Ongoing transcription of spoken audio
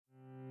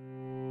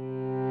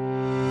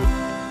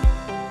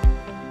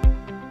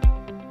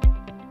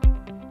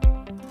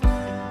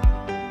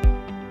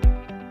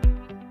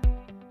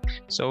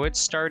So it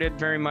started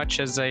very much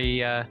as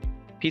a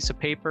piece of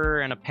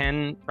paper and a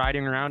pen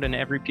riding around in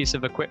every piece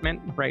of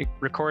equipment, right?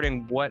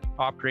 Recording what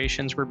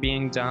operations were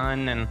being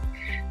done, and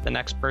the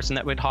next person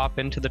that would hop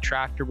into the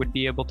tractor would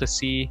be able to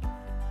see,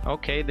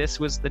 okay,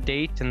 this was the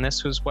date and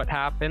this was what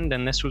happened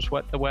and this was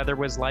what the weather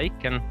was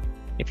like. And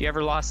if you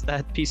ever lost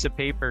that piece of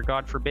paper,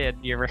 God forbid,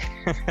 you were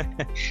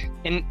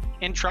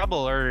in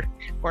trouble, or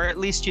at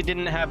least you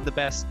didn't have the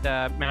best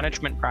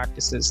management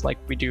practices like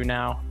we do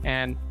now.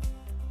 And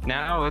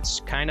now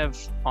it's kind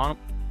of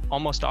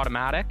almost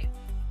automatic.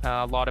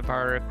 A lot of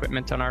our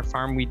equipment on our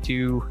farm, we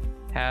do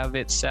have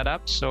it set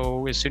up.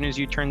 So as soon as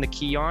you turn the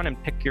key on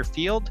and pick your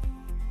field,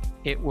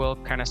 it will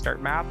kind of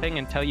start mapping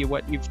and tell you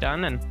what you've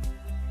done and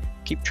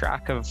keep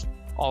track of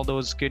all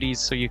those goodies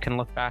so you can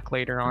look back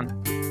later on.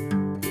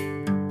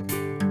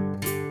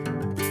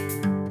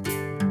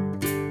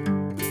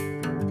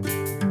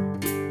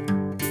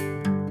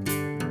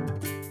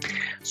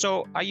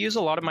 So I use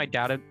a lot of my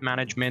data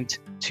management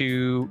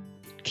to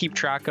keep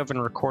track of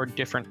and record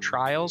different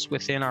trials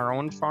within our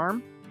own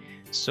farm.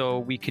 So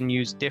we can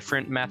use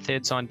different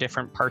methods on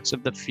different parts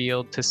of the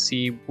field to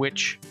see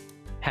which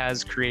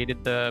has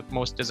created the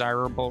most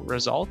desirable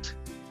result.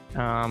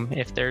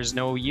 If there's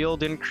no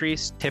yield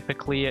increase,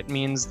 typically it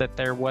means that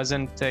there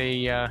wasn't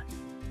a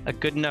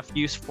good enough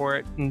use for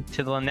it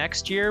until the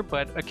next year,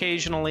 but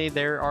occasionally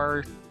there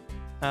are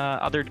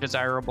other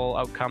desirable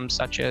outcomes,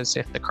 such as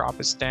if the crop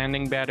is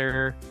standing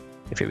better,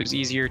 if it was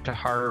easier to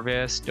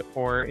harvest,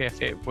 or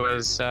if it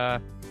was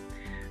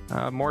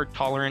more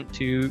tolerant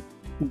to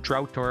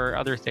drought or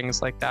other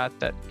things like that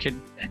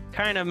could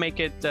kind of make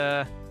it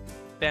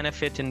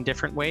benefit in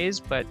different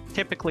ways. But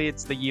typically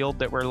it's the yield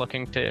that we're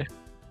looking to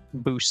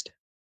boost.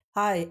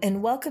 Hi,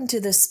 and welcome to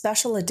this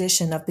special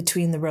edition of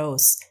Between the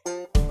Rows.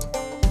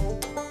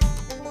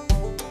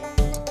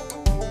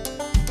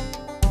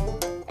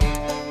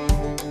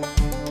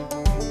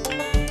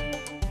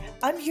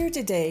 I'm here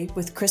today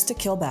with Krista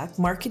Kilback,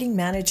 Marketing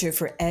Manager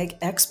for Ag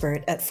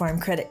Expert at Farm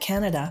Credit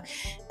Canada,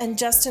 and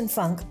Justin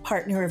Funk,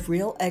 Partner of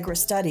Real Agri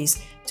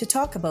Studies, to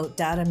talk about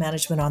data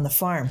management on the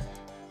farm.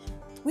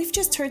 We've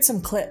just heard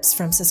some clips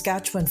from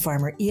Saskatchewan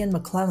farmer Ian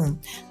McClellan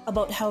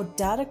about how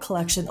data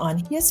collection on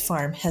his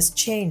farm has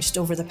changed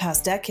over the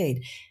past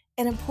decade,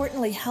 and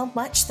importantly, how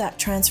much that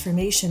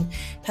transformation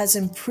has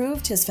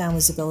improved his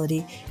family's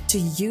ability to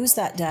use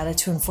that data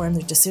to inform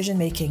their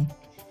decision-making.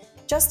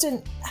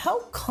 Justin, how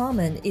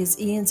common is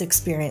Ian's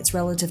experience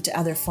relative to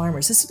other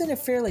farmers? This has been a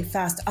fairly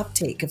fast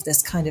uptake of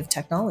this kind of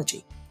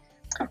technology.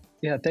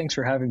 Yeah, thanks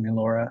for having me,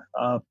 Laura.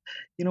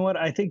 You know what?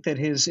 I think that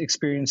his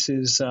experience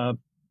is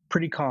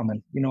pretty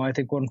common. I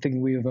think one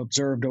thing we have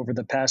observed over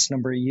the past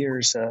number of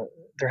years,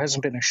 there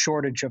hasn't been a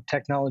shortage of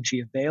technology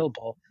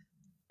available,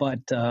 but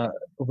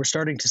we're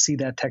starting to see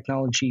that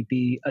technology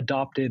be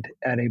adopted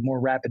at a more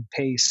rapid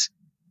pace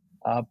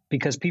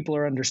because people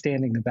are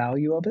understanding the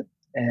value of it.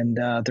 And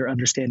they're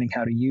understanding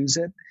how to use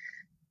it,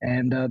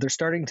 and they're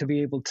starting to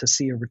be able to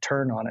see a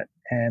return on it.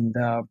 And,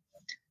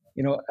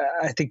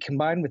 I think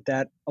combined with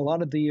that, a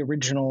lot of the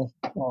original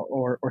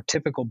or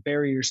typical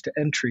barriers to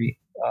entry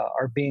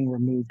are being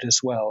removed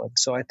as well. And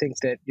so I think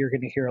that you're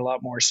going to hear a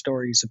lot more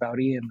stories about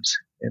Ian's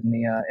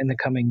in the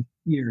coming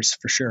years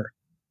for sure.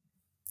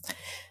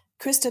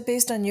 Krista,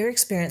 based on your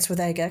experience with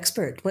Ag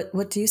Expert,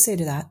 what do you say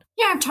to that?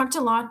 Yeah, I've talked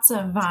to lots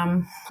of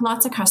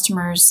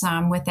customers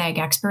with Ag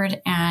Expert,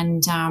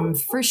 and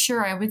for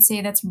sure, I would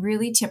say that's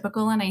really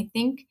typical. And I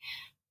think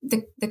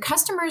the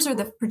customers or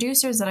the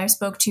producers that I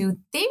spoke to,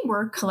 they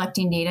were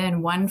collecting data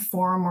in one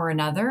form or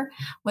another,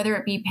 whether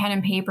it be pen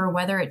and paper,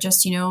 whether it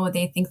just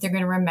they think they're going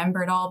to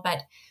remember it all.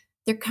 But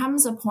there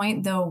comes a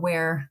point though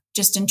where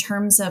just in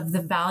terms of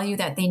the value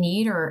that they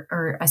need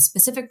or a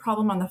specific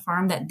problem on the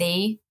farm that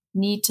they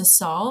need to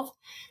solve,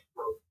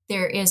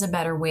 there is a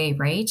better way,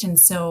 right? And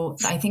so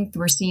I think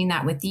we're seeing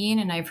that with Ian,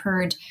 and I've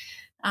heard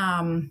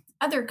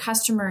other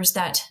customers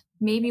that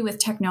maybe with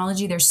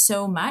technology, there's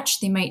so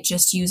much, they might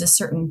just use a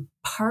certain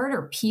part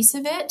or piece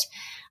of it.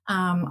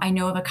 I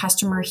know of a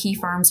customer, he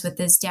farms with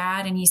his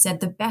dad, and he said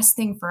the best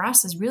thing for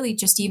us is really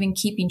just even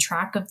keeping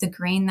track of the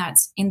grain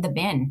that's in the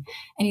bin.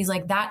 And he's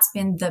like, that's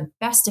been the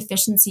best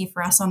efficiency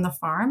for us on the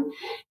farm.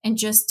 And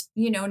just,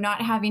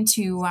 not having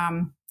to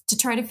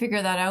try to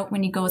figure that out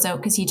when he goes out,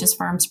 because he just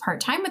farms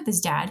part-time with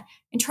his dad,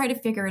 and try to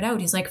figure it out.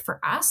 He's like,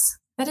 for us,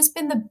 that has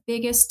been the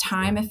biggest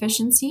time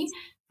efficiency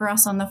for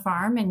us on the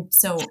farm. And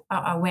so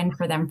a win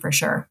for them for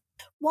sure.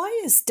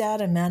 Why is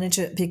data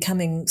management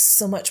becoming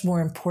so much more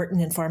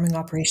important in farming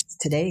operations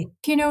today?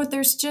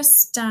 There's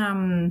just,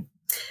 I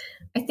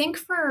think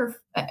for,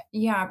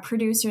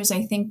 producers,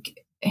 I think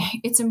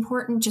it's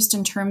important just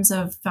in terms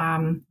of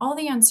all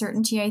the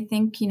uncertainty, I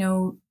think,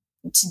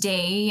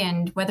 today,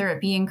 and whether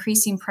it be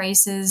increasing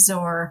prices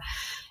or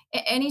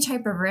any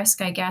type of risk,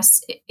 I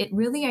guess, it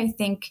really, I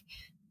think,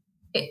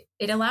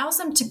 it allows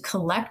them to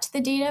collect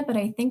the data, but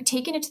I think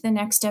taking it to the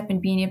next step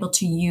and being able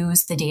to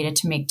use the data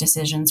to make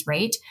decisions,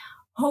 right?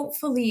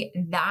 Hopefully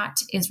that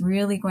is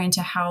really going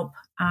to help,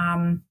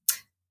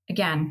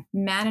 again,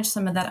 manage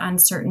some of that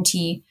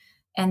uncertainty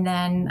and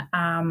then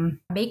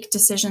make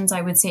decisions,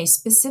 I would say,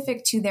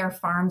 specific to their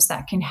farms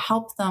that can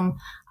help them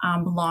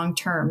long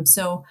term.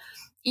 So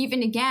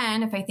even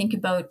again, if I think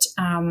about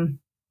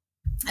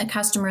a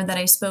customer that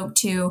I spoke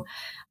to,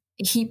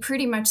 he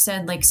pretty much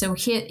said, like, so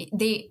he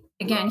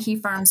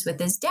farms with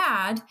his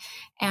dad,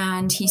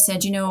 and he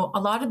said, a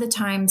lot of the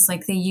times,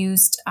 like, they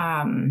used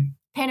pen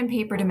and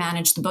paper to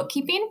manage the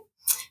bookkeeping.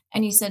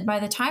 And he said, by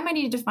the time I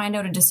needed to find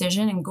out a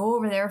decision and go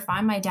over there,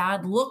 find my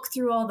dad, look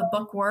through all the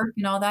bookwork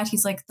and all that,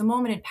 he's like, the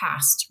moment had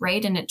passed,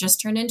 right? And it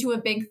just turned into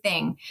a big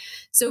thing.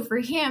 So for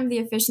him, the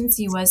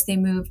efficiency was they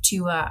moved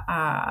to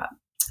a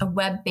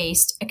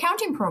web-based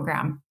accounting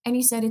program. And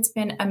he said, it's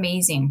been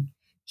amazing.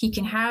 He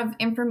can have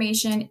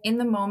information in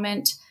the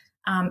moment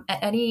at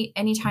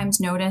any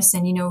time's notice.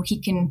 And, he knows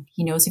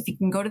if he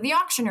can go to the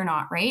auction or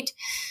not, right?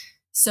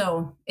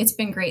 So it's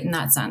been great in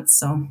that sense.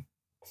 So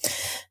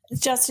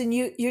Justin,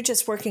 you're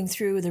just working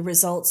through the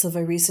results of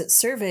a recent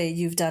survey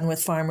you've done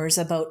with farmers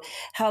about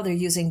how they're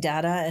using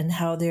data and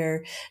how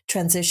their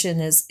transition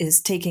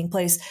is taking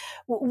place.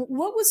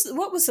 What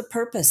was the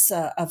purpose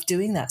of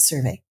doing that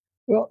survey?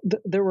 Well,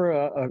 there were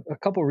a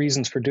couple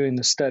reasons for doing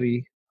the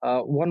study.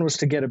 One was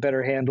to get a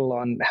better handle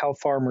on how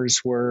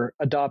farmers were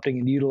adopting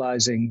and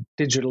utilizing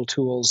digital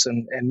tools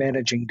and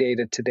managing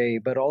data today,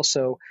 but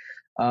also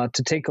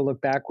to take a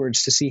look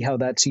backwards to see how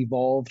that's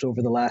evolved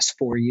over the last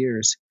 4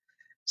 years.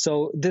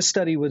 So this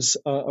study was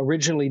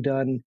originally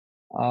done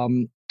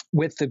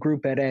with the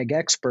group at Ag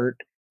Expert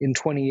in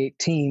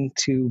 2018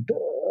 to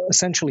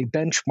essentially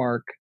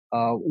benchmark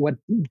what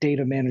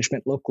data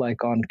management looked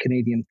like on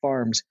Canadian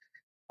farms.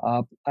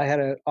 I had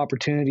an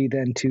opportunity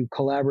then to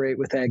collaborate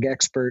with Ag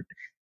Expert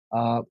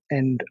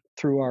and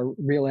through our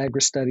Real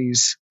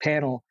Agri-Studies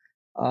panel,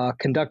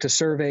 conduct a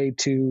survey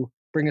to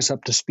bring us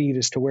up to speed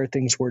as to where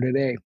things were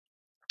today.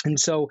 And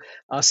so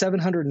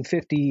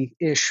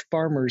 750-ish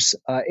farmers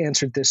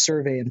answered this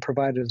survey and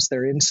provided us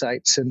their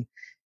insights. And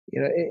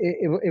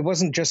it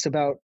wasn't just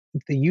about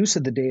the use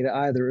of the data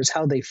either. It was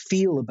how they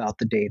feel about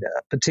the data,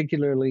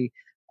 particularly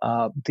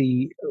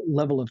the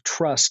level of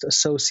trust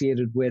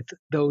associated with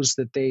those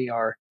that they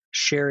are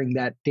sharing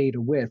that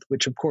data with,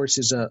 which of course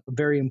is a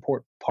very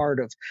important part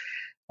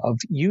of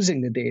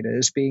using the data,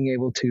 is being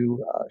able to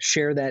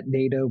share that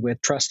data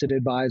with trusted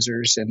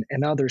advisors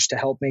and others to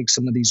help make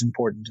some of these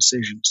important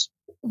decisions.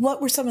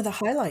 What were some of the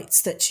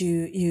highlights that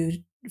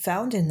you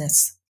found in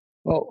this?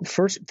 Well,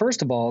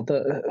 first of all,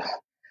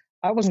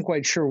 I wasn't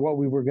quite sure what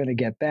we were going to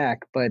get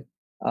back, but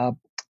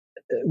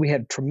we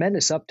had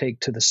tremendous uptake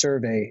to the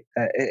survey.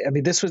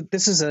 This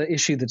is an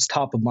issue that's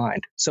top of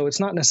mind. So it's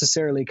not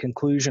necessarily a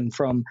conclusion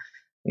from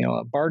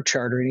a bar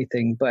chart or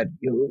anything, but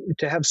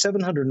to have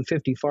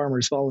 750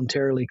 farmers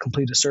voluntarily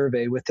complete a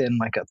survey within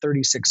like a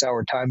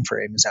 36-hour time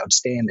frame is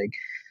outstanding.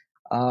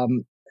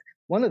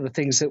 One of the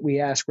things that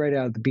we asked right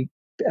out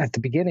at the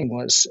beginning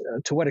was,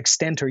 to what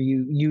extent are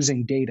you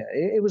using data?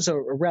 It was a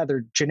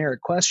rather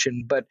generic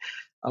question, but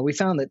we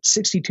found that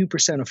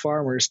 62% of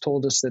farmers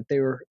told us that they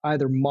were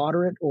either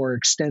moderate or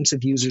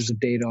extensive users of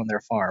data on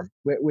their farm,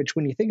 which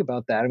when you think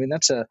about that,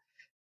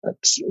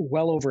 that's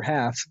well over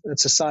half.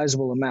 That's a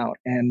sizable amount.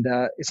 And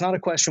it's not a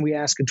question we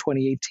asked in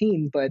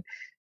 2018, but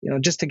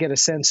just to get a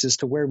sense as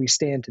to where we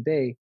stand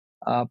today,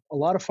 a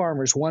lot of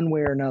farmers, one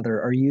way or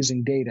another, are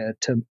using data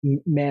to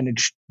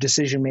manage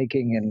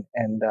decision-making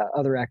and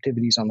other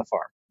activities on the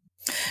farm.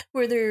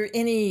 Were there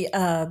any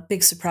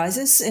big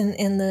surprises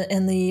in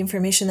the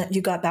information that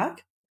you got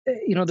back?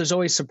 There's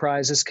always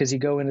surprises because you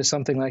go into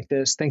something like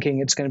this thinking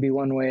it's going to be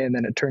one way and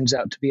then it turns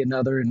out to be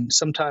another. And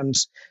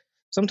sometimes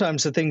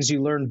the things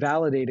you learn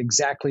validate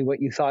exactly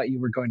what you thought you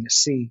were going to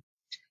see.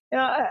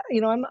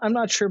 I'm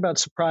not sure about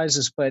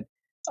surprises, but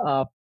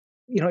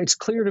it's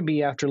clear to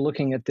me after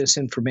looking at this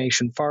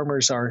information,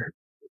 farmers are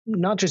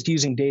not just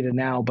using data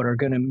now, but are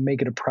going to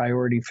make it a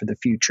priority for the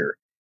future.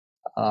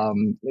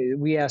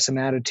 We asked some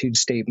attitude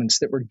statements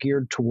that were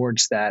geared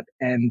towards that.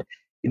 And,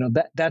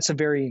 that's a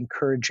very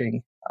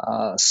encouraging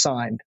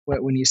sign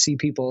when you see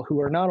people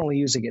who are not only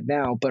using it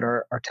now, but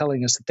are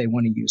telling us that they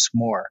want to use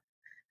more.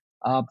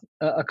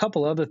 A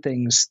couple other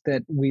things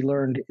that we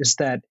learned is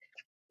that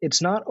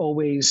it's not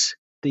always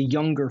the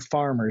younger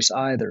farmers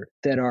either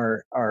that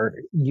are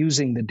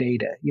using the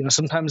data.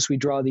 Sometimes we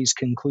draw these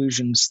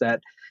conclusions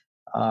that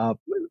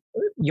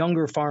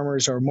younger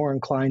farmers are more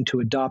inclined to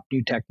adopt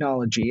new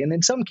technology. And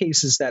in some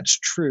cases, that's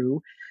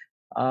true.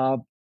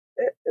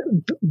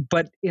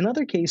 But in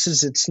other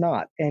cases, it's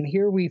not. And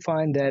here we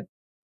find that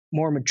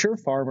more mature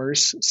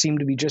farmers seem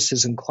to be just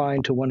as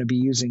inclined to want to be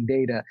using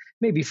data,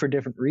 maybe for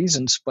different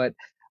reasons, but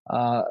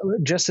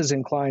just as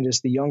inclined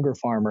as the younger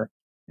farmer.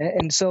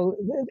 And so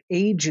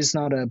age is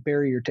not a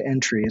barrier to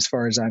entry as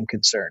far as I'm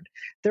concerned.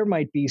 There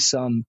might be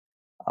some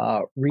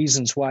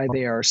reasons why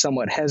they are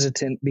somewhat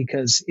hesitant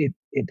because it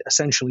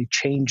essentially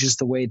changes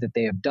the way that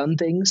they have done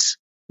things,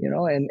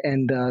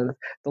 and the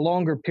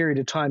longer period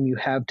of time you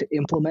have to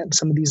implement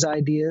some of these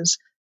ideas,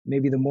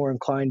 maybe the more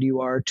inclined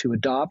you are to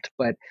adopt.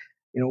 But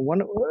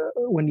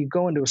when you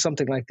go into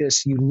something like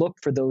this, you look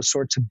for those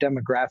sorts of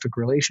demographic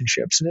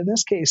relationships. And in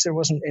this case, there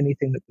wasn't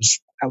anything that was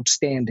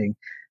outstanding.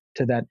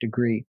 to that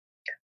degree.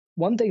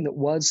 One thing that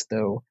was,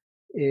 though,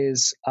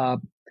 is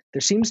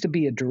there seems to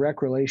be a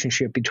direct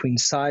relationship between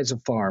size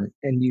of farm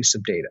and use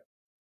of data.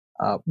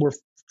 Where,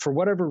 for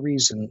whatever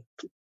reason,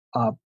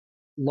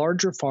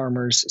 larger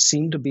farmers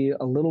seem to be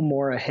a little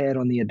more ahead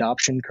on the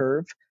adoption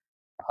curve.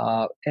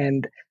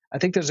 And I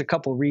think there's a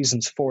couple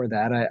reasons for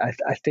that.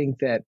 I think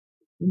that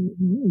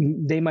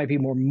they might be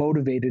more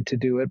motivated to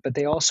do it, but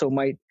they also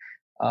might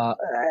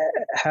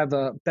have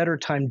a better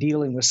time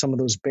dealing with some of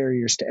those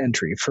barriers to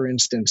entry. For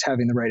instance,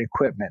 having the right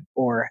equipment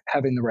or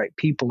having the right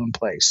people in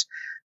place.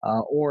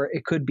 Or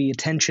it could be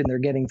attention they're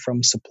getting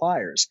from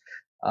suppliers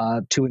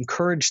to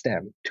encourage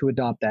them to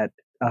adopt that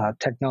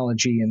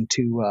technology and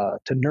to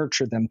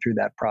nurture them through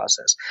that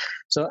process.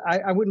 So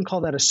I wouldn't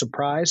call that a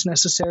surprise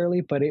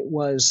necessarily, but it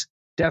was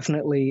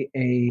definitely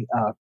a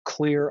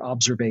clear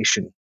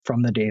observation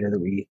from the data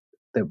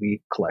that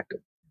we collected.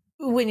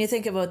 When you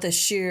think about the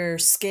sheer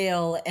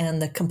scale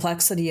and the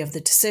complexity of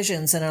the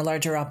decisions in a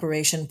larger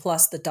operation,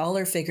 plus the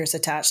dollar figures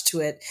attached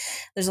to it,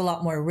 there's a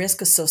lot more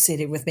risk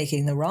associated with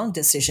making the wrong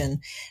decision.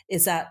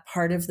 Is that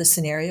part of the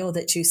scenario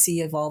that you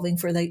see evolving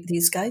for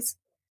these guys?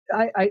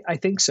 I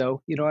think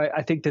so.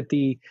 I think that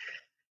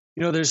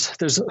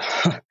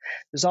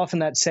there's often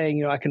that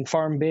saying, I can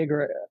farm big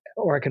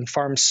or I can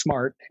farm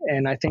smart.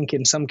 And I think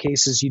in some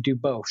cases you do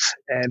both.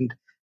 And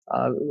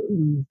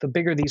the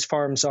bigger these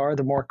farms are,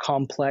 the more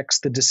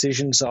complex the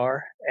decisions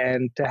are,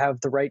 and to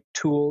have the right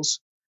tools,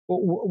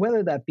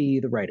 whether that be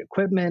the right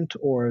equipment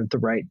or the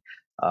right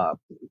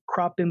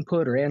crop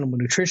input or animal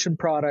nutrition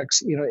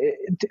products,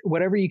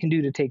 whatever you can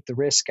do to take the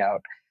risk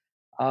out.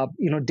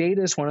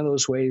 Data is one of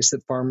those ways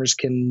that farmers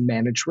can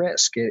manage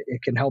risk.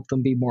 It can help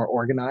them be more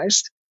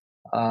organized.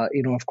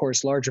 Of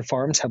course, larger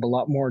farms have a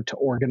lot more to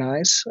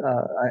organize,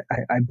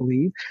 I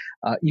believe.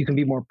 You can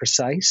be more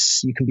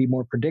precise, you can be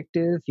more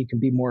predictive, you can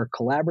be more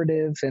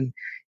collaborative, and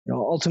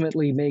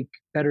ultimately make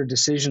better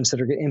decisions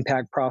that are going to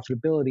impact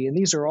profitability. And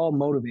these are all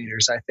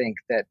motivators, I think,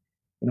 that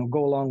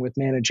go along with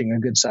managing a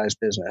good-sized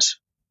business.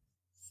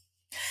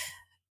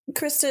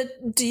 Krista,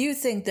 do you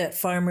think that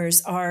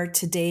farmers are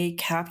today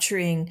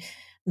capturing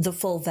the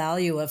full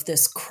value of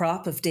this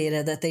crop of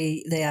data that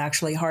they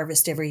actually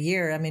harvest every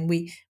year? I mean,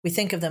 we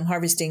think of them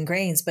harvesting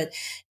grains, but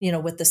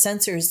with the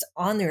sensors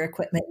on their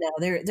equipment now,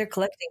 they're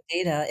collecting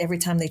data every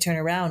time they turn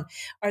around.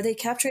 Are they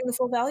capturing the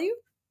full value?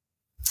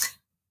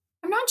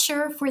 I'm not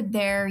sure if we're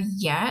there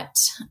yet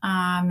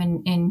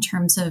in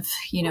terms of,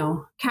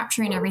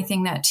 capturing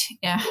everything that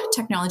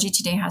technology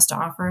today has to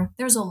offer.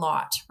 There's a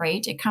lot,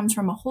 right? It comes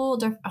from a whole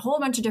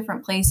bunch of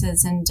different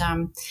places. And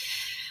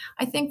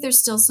I think there's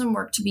still some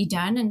work to be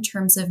done in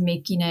terms of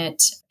making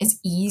it as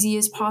easy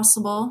as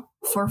possible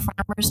for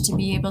farmers to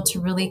be able to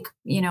really,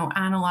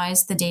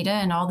 analyze the data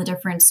and all the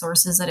different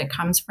sources that it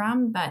comes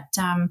from. But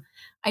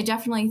I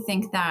definitely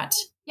think that,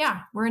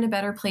 we're in a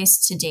better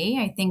place today.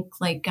 I think,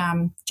 like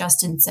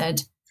Justin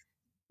said,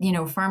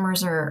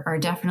 farmers are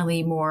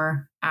definitely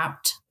more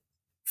apt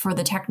for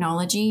the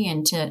technology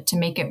and to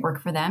make it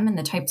work for them and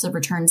the types of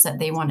returns that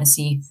they want to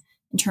see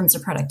in terms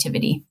of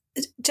productivity.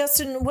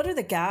 Justin, what are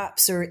the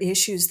gaps or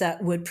issues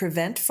that would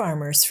prevent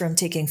farmers from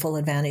taking full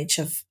advantage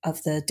of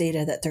the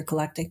data that they're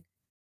collecting?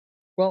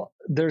 Well,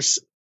 there's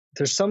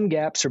some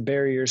gaps or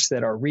barriers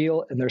that are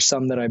real, and there's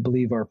some that I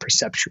believe are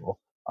perceptual.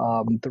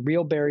 The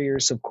real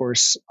barriers, of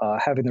course,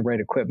 having the right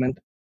equipment,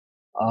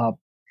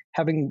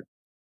 having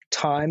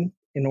time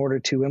in order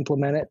to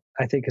implement it,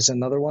 I think is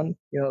another one.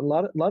 A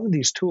lot of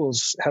these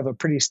tools have a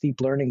pretty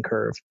steep learning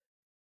curve.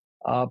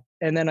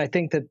 And then I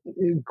think that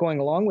going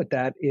along with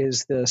that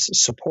is the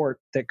support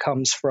that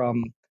comes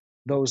from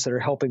those that are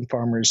helping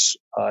farmers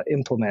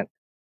implement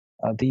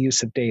the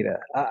use of data.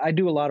 I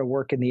do a lot of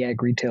work in the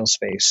ag retail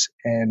space,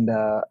 and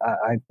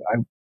I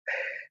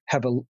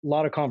have a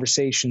lot of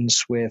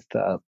conversations with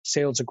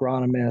sales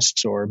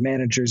agronomists or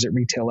managers at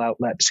retail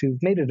outlets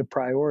who've made it a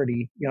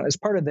priority, as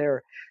part of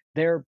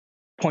their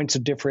points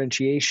of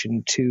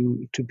differentiation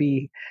to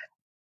be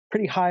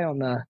pretty high on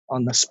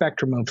the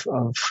spectrum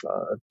of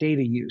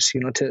data use,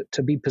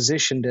 to be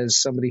positioned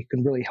as somebody who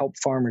can really help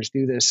farmers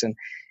do this. And,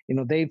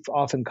 they've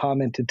often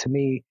commented to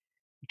me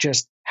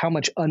just how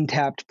much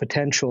untapped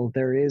potential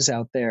there is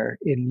out there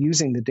in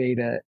using the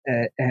data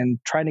and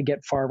trying to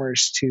get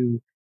farmers to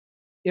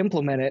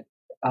implement it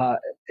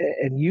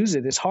and use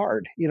it is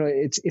hard.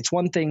 It's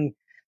one thing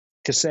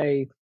to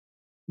say,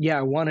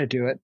 I want to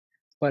do it,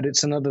 but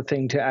it's another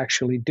thing to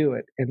actually do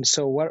it. And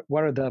so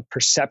what are the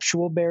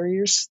perceptual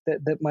barriers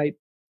that might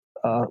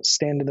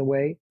stand in the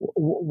way?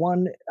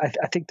 One,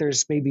 I think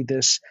there's maybe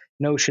this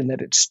notion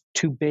that it's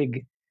too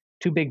big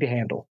to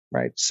handle,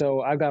 right?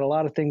 So I've got a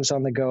lot of things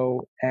on the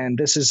go, and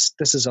this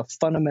is a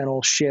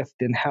fundamental shift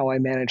in how I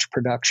manage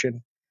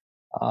production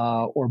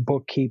or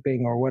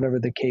bookkeeping or whatever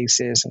the case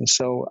is. And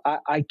so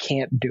I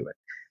can't do it.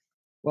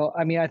 Well,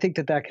 I mean, I think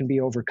that can be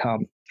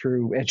overcome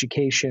through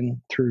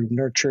education, through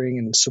nurturing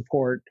and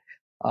support,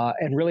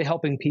 and really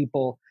helping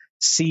people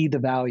see the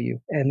value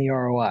and the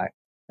ROI.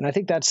 And I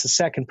think that's the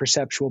second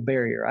perceptual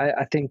barrier.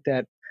 I think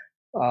that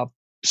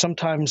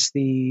sometimes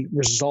the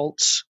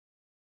results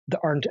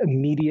aren't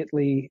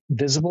immediately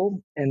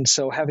visible. And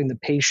so having the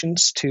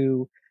patience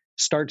to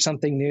start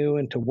something new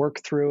and to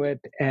work through it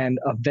and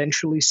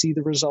eventually see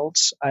the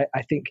results,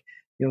 I think,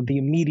 the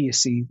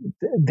immediacy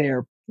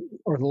there,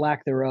 or the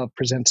lack thereof,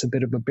 presents a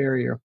bit of a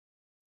barrier.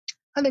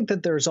 I think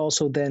that there's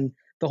also then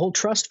the whole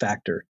trust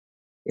factor.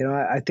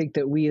 I think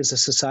that we as a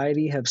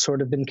society have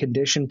sort of been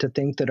conditioned to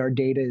think that our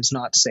data is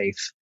not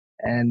safe.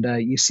 And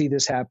you see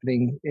this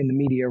happening in the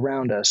media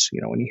around us,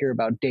 when you hear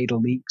about data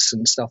leaks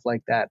and stuff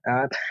like that.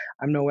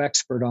 I'm no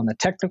expert on the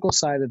technical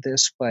side of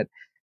this, but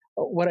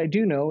what I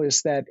do know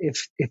is that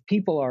if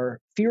people are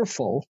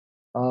fearful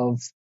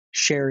of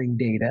sharing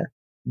data,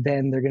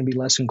 then they're going to be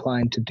less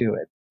inclined to do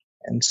it.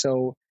 And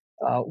so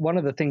one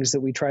of the things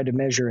that we tried to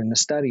measure in the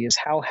study is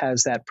how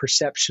has that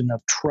perception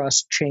of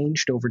trust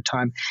changed over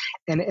time.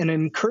 And an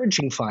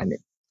encouraging finding,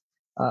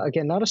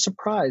 again, not a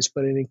surprise,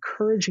 but an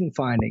encouraging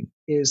finding,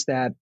 is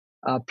that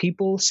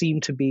people seem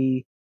to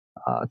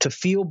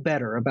feel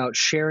better about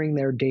sharing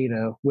their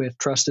data with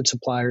trusted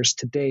suppliers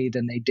today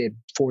than they did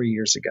 4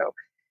 years ago.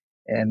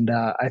 And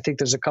I think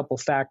there's a couple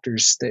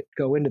factors that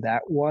go into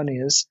that. One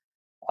is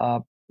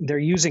they're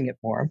using it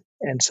more,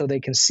 and so they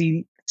can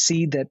see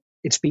that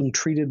it's being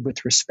treated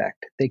with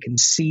respect. They can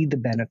see the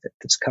benefit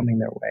that's coming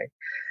their way.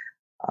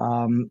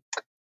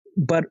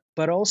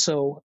 But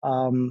also,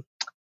 the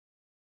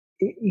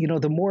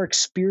more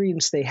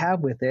experience they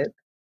have with it,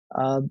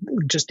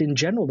 just in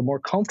general, the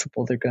more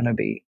comfortable they're going to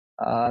be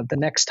the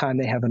next time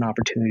they have an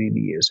opportunity to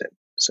use it.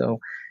 So,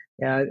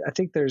 yeah, I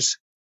think there's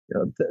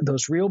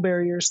those real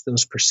barriers,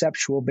 those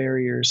perceptual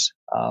barriers,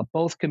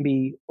 both can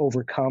be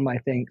overcome. I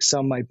think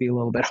some might be a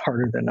little bit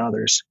harder than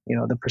others.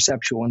 The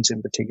perceptual ones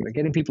in particular.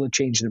 Getting people to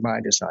change their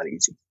mind is not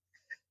easy.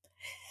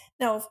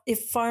 Now,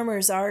 if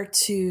farmers are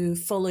to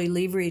fully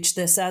leverage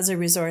this as a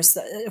resource,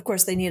 of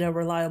course, they need a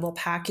reliable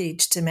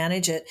package to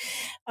manage it.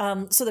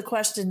 So the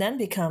question then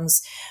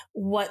becomes,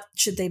 what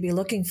should they be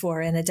looking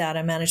for in a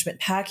data management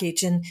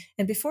package? And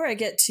before I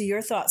get to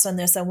your thoughts on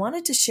this, I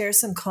wanted to share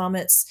some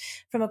comments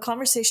from a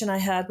conversation I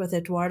had with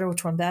Eduardo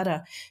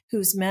Trombetta,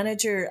 who's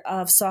manager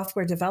of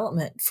software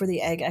development for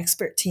the Ag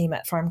Expert team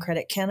at Farm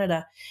Credit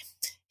Canada.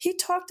 He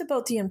talked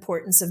about the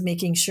importance of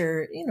making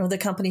sure, the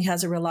company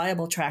has a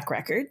reliable track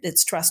record,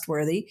 it's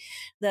trustworthy,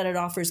 that it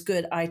offers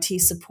good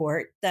IT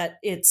support, that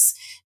it's,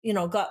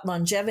 got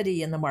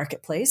longevity in the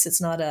marketplace.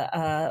 It's not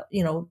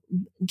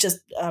just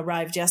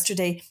arrived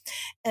yesterday,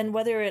 and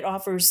whether it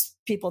offers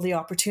people the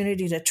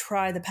opportunity to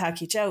try the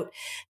package out.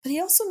 But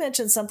he also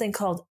mentioned something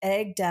called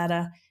Ag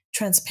Data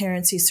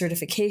Transparency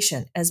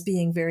Certification as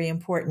being very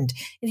important.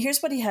 And here's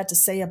what he had to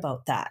say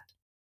about that.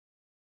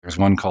 There's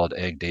one called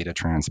Ag Data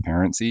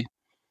Transparency.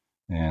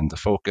 And the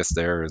focus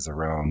there is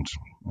around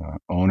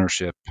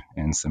ownership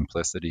and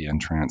simplicity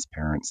and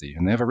transparency.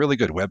 And they have a really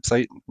good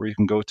website where you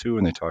can go to,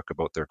 and they talk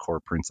about their core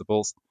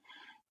principles.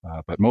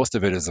 But most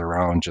of it is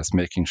around just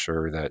making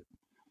sure that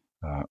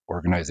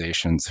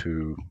organizations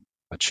who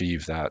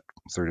achieve that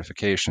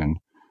certification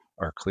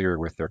are clear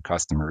with their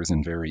customers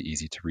in very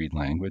easy to read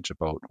language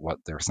about what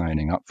they're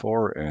signing up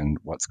for and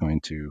what's going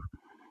to,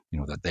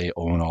 that they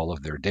own all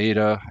of their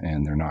data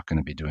and they're not going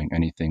to be doing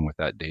anything with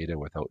that data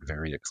without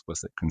very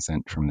explicit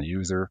consent from the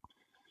user,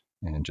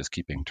 and just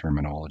keeping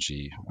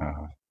terminology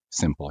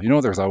simple.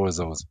 There's always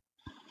those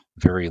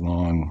very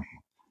long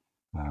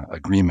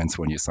agreements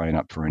when you sign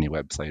up for any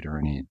website or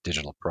any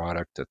digital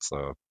product. It's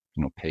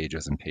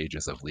pages and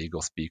pages of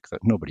legal speak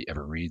that nobody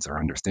ever reads or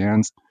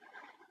understands.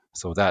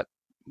 So that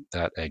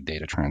Ag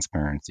Data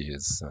Transparency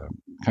is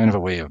kind of a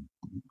way of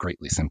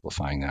greatly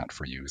simplifying that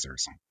for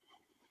users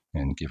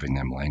and giving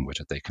them language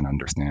that they can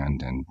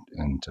understand,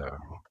 and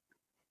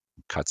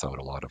cuts out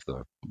a lot of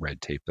the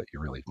red tape that you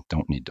really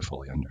don't need to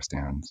fully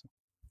understand.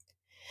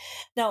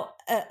 Now,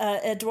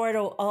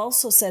 Eduardo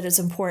also said it's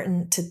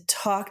important to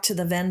talk to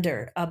the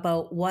vendor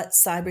about what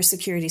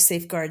cybersecurity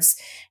safeguards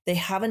they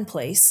have in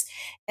place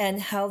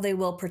and how they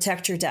will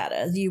protect your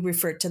data. You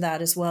referred to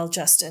that as well,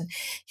 Justin.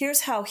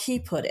 Here's how he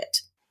put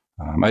it.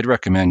 I'd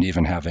recommend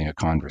even having a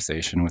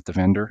conversation with the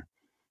vendor.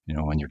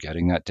 When you're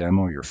getting that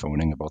demo, you're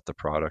phoning about the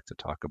product to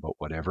talk about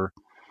whatever.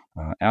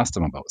 Ask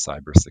them about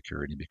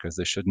cybersecurity, because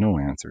they should know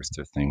answers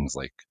to things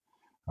like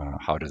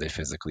how do they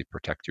physically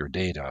protect your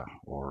data,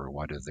 or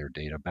what is their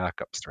data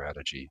backup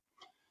strategy?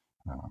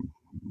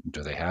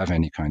 Do they have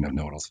any kind of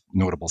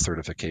notable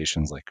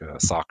certifications like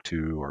SOC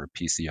 2 or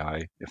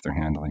PCI if they're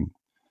handling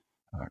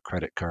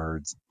credit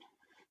cards?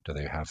 Do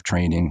they have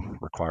training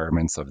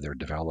requirements of their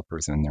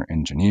developers and their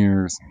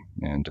engineers?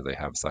 And do they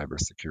have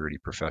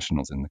cybersecurity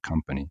professionals in the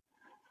company?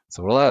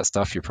 So a lot of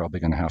stuff you're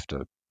probably going to have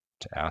to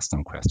ask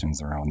them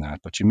questions around that,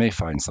 but you may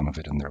find some of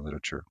it in their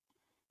literature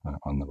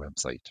on the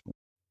website.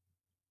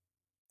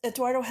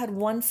 Eduardo had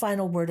one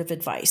final word of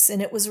advice,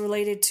 and it was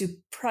related to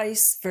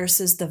price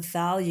versus the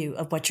value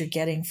of what you're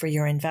getting for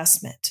your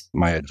investment.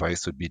 My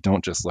advice would be,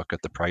 don't just look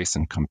at the price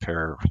and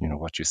compare,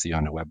 what you see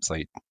on a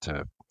website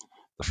to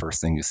the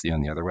first thing you see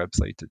on the other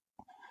website.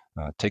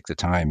 Take the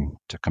time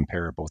to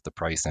compare both the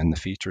price and the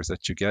features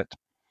that you get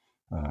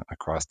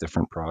across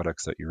different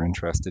products that you're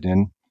interested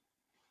in.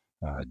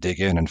 dig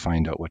in and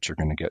find out what you're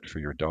going to get for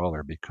your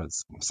dollar,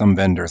 because some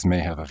vendors may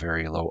have a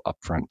very low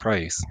upfront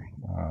price,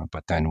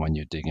 but then when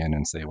you dig in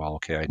and say, well,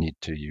 okay, I need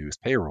to use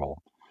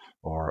payroll,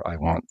 or I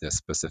want this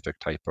specific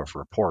type of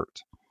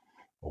report,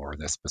 or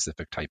this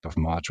specific type of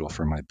module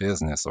for my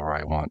business, or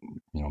I want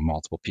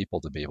multiple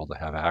people to be able to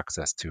have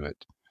access to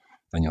it,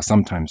 then you'll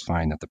sometimes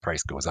find that the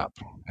price goes up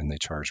and they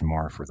charge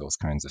more for those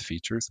kinds of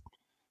features.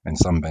 And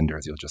some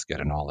vendors, you'll just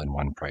get an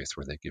all-in-one price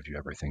where they give you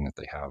everything that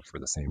they have for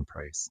the same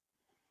price.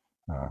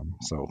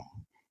 So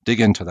dig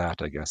into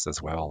that, I guess,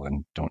 as well,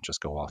 and don't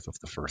just go off of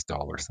the first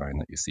dollar sign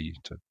that you see.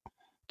 To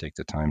take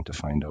the time to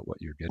find out what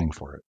you're getting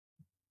for it.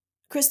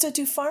 Krista,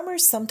 do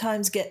farmers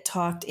sometimes get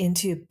talked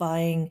into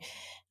buying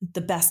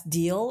the best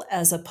deal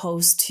as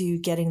opposed to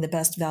getting the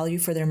best value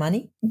for their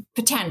money?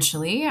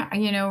 Potentially,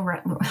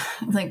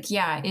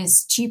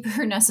 is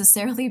cheaper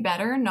necessarily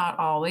better? Not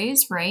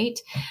always, right?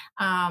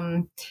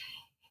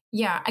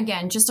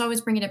 Again, just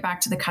always bringing it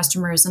back to the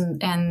customers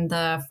and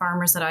the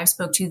farmers that I've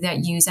spoke to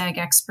that use Ag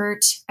Expert.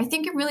 I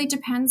think it really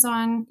depends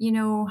on,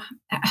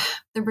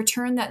 the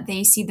return that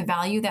they see, the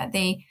value that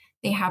they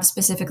have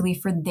specifically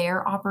for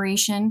their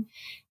operation,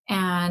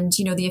 and,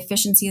 the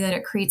efficiency that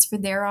it creates for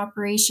their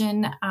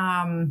operation.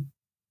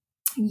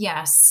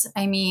 Yes.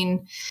 I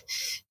mean,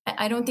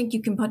 I don't think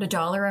you can put a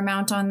dollar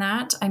amount on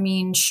that. I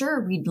mean,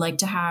 sure, we'd like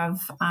to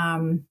have,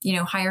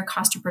 higher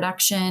cost of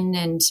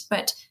production,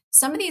 but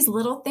some of these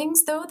little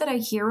things, though, that I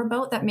hear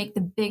about that make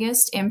the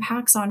biggest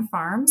impacts on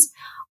farms,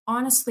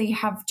 honestly,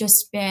 have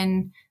just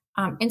been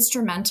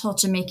instrumental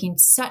to making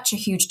such a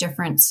huge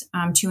difference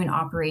to an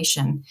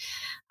operation.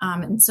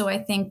 And so I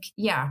think,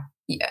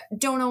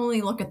 don't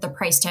only look at the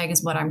price tag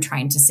is what I'm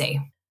trying to say.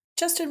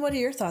 Justin, what are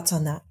your thoughts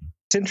on that?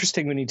 It's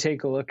interesting when you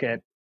take a look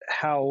at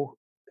how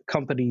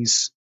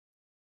companies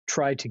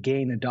try to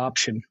gain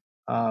adoption,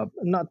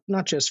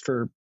 not just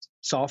for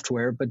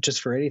software, but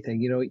just for anything.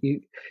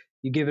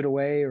 You give it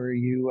away, or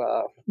you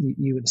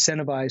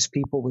incentivize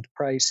people with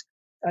price.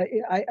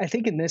 I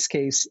think in this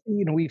case,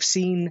 we've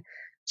seen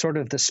sort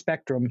of the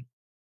spectrum.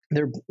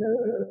 There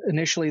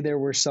initially there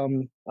were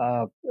some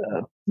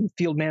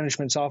field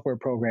management software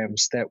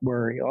programs that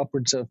were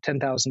upwards of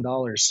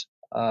 $10,000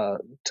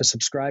 to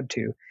subscribe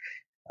to.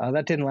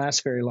 That didn't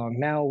last very long.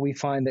 Now we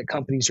find that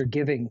companies are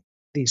giving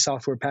these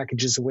software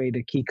packages away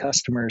to key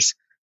customers,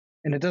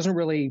 and it doesn't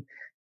really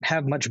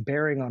have much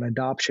bearing on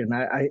adoption.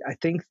 I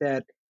think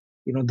that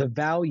the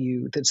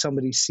value that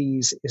somebody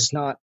sees is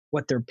not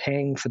what they're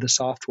paying for the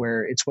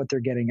software, it's what they're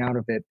getting out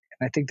of it.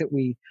 And I think that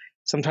we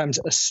sometimes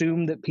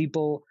assume that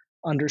people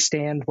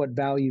understand what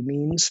value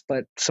means,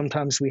 but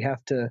sometimes we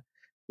have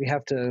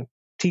to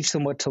teach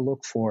them what to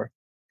look for.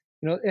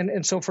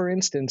 And so for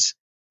instance,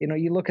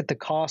 you look at the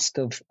cost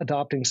of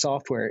adopting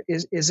software.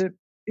 Is it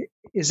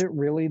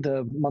really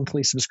the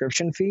monthly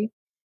subscription fee,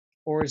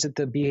 or is it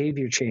the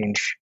behavior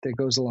change that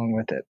goes along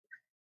with it?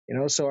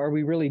 So are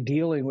we really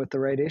dealing with the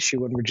right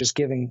issue when we're just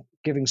giving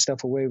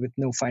stuff away with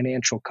no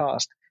financial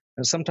cost?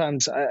 And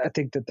sometimes I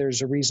think that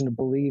there's a reason to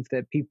believe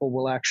that people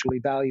will actually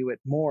value it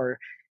more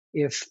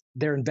if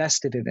they're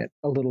invested in it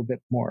a little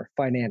bit more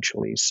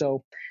financially.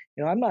 So,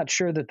 I'm not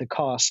sure that the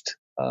cost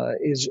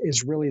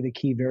is really the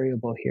key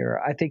variable here.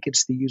 I think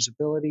it's the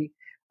usability.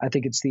 I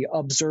think it's the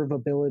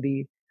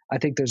observability. I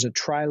think there's a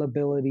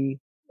trialability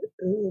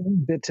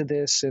bit to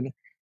this, and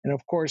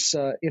of course,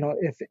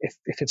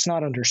 if it's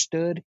not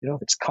understood,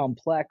 if it's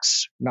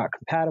complex, not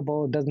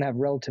compatible, it doesn't have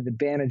relative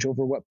advantage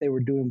over what they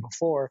were doing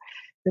before,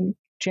 then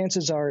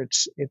chances are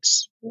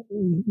it's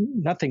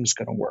nothing's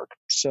going to work.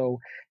 So,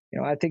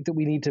 I think that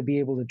we need to be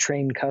able to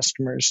train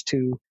customers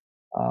to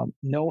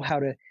know how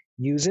to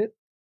use it,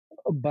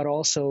 but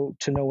also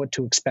to know what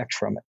to expect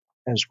from it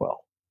as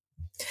well.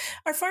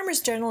 Are farmers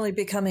generally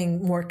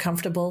becoming more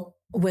comfortable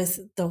with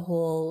the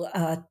whole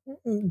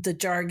the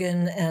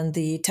jargon and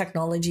the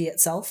technology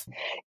itself?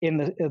 In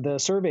the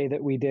survey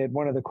that we did,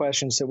 one of the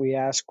questions that we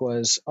asked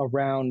was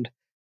around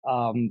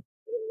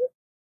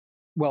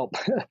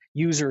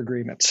user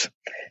agreements.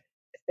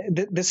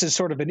 This is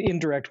sort of an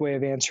indirect way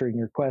of answering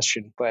your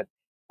question, but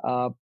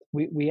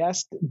we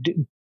asked,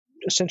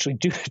 essentially,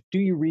 do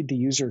you read the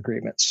user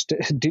agreements?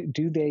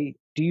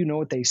 Do you know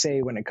what they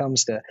say when it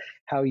comes to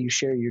how you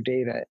share your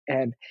data?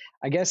 And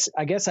I guess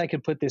I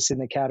could put this in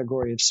the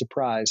category of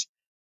surprise.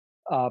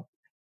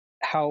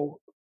 How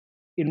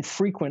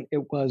infrequent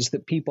it was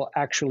that people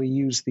actually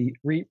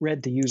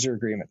read the user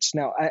agreements.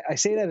 Now, I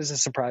say that as a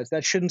surprise.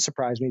 That shouldn't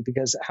surprise me,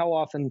 because how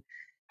often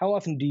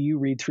do you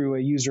read through a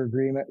user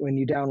agreement when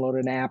you download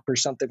an app or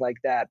something like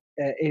that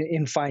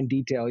in fine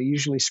detail? You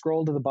usually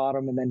scroll to the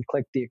bottom and then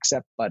click the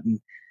accept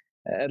button.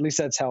 At least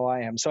that's how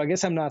I am. So I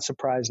guess I'm not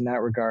surprised in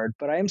that regard,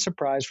 but I am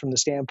surprised from the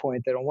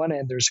standpoint that on one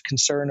end, there's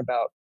concern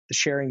about the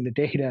sharing the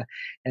data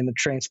and the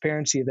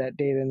transparency of that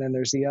data. And then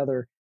there's the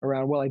other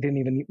around, well, I didn't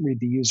even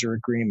read the user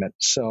agreement.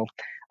 So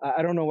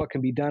I don't know what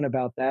can be done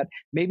about that.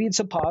 Maybe it's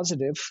a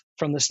positive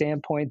from the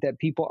standpoint that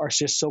people are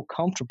just so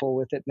comfortable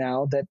with it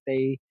now that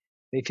they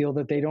feel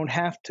that they don't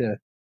have to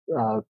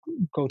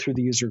go through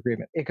the user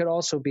agreement. It could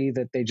also be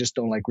that they just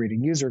don't like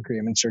reading user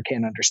agreements or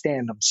can't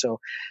understand them. So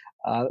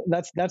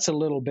that's a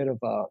little bit of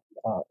a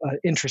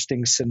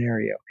interesting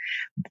scenario.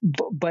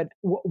 But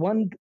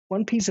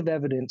one piece of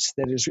evidence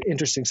that is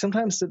interesting,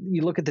 sometimes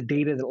you look at the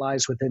data that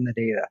lies within the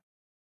data.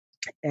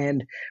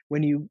 And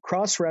when you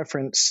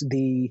cross-reference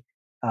the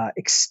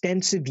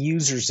extensive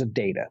users of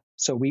data,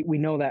 so we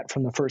know that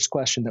from the first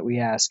question that we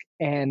ask,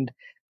 and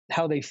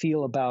how they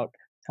feel about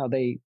how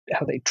they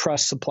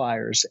trust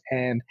suppliers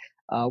and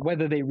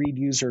whether they read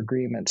user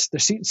agreements, there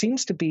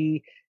seems to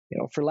be,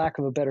 for lack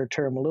of a better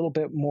term, a little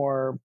bit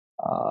more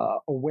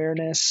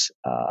awareness,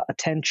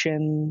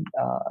 attention,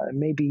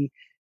 maybe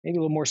a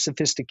little more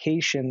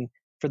sophistication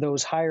for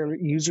those higher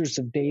users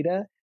of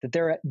data,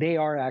 that they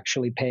are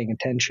actually paying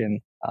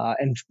attention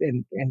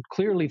and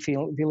clearly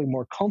feeling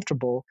more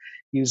comfortable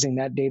using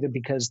that data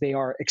because they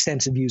are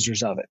extensive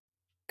users of it.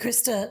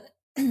 Krista,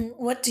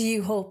 what do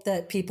you hope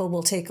that people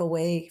will take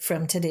away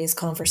from today's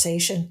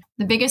conversation?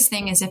 The biggest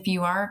thing is, if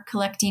you are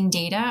collecting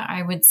data,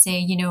 I would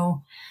say,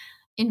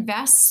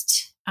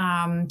 invest,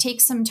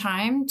 take some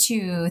time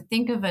to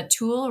think of a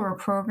tool or a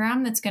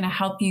program that's going to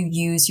help you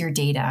use your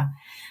data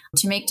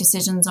to make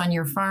decisions on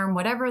your farm,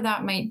 whatever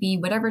that might be,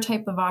 whatever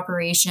type of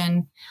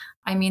operation.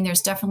 I mean,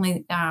 there's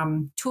definitely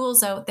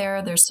tools out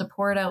there, there's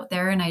support out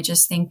there. And I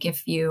just think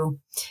if you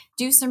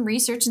do some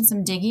research and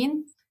some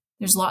digging,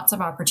 there's lots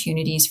of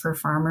opportunities for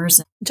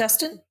farmers.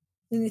 Justin,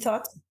 any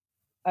thoughts?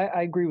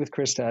 I agree with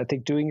Krista. I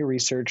think doing your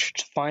research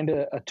to find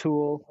a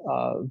tool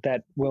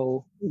that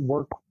will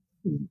work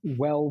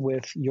well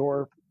with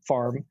your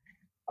farm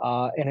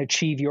and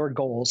achieve your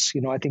goals.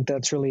 I think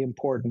that's really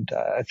important.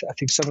 I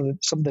think some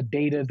of the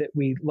data that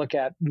we look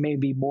at may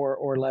be more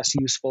or less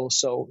useful.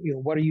 So,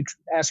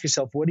 ask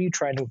yourself, what are you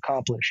trying to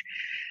accomplish?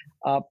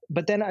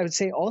 But then I would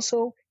say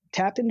also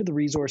tap into the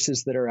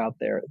resources that are out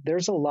there.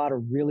 There's a lot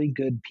of really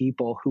good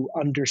people who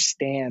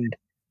understand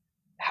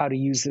how to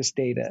use this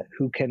data,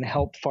 who can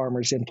help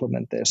farmers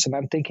implement this. And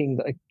I'm thinking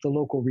like the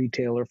local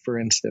retailer, for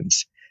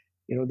instance.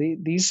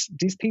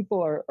 These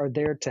people are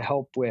there to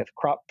help with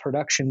crop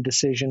production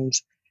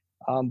decisions,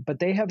 but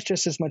they have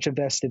just as much a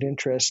vested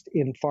interest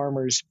in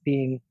farmers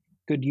being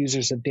good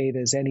users of data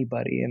as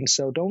anybody. And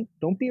so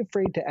don't be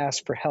afraid to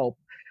ask for help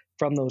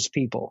from those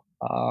people.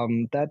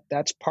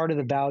 That's part of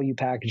the value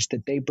package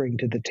that they bring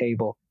to the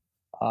table,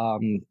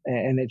 and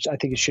I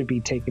think it should be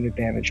taken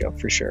advantage of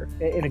for sure,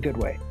 in a good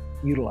way,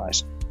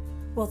 utilized.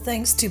 Well,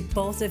 thanks to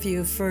both of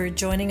you for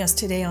joining us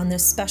today on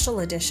this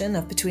special edition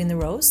of Between the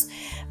Rows.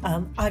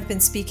 I've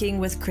been speaking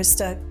with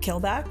Krista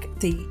Killback,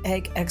 the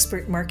Ag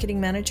Expert Marketing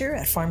Manager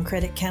at Farm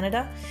Credit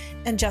Canada,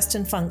 and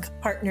Justin Funk,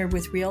 partner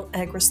with Real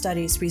Agri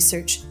Studies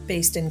Research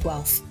based in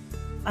Guelph.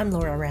 I'm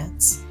Laura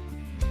Rance.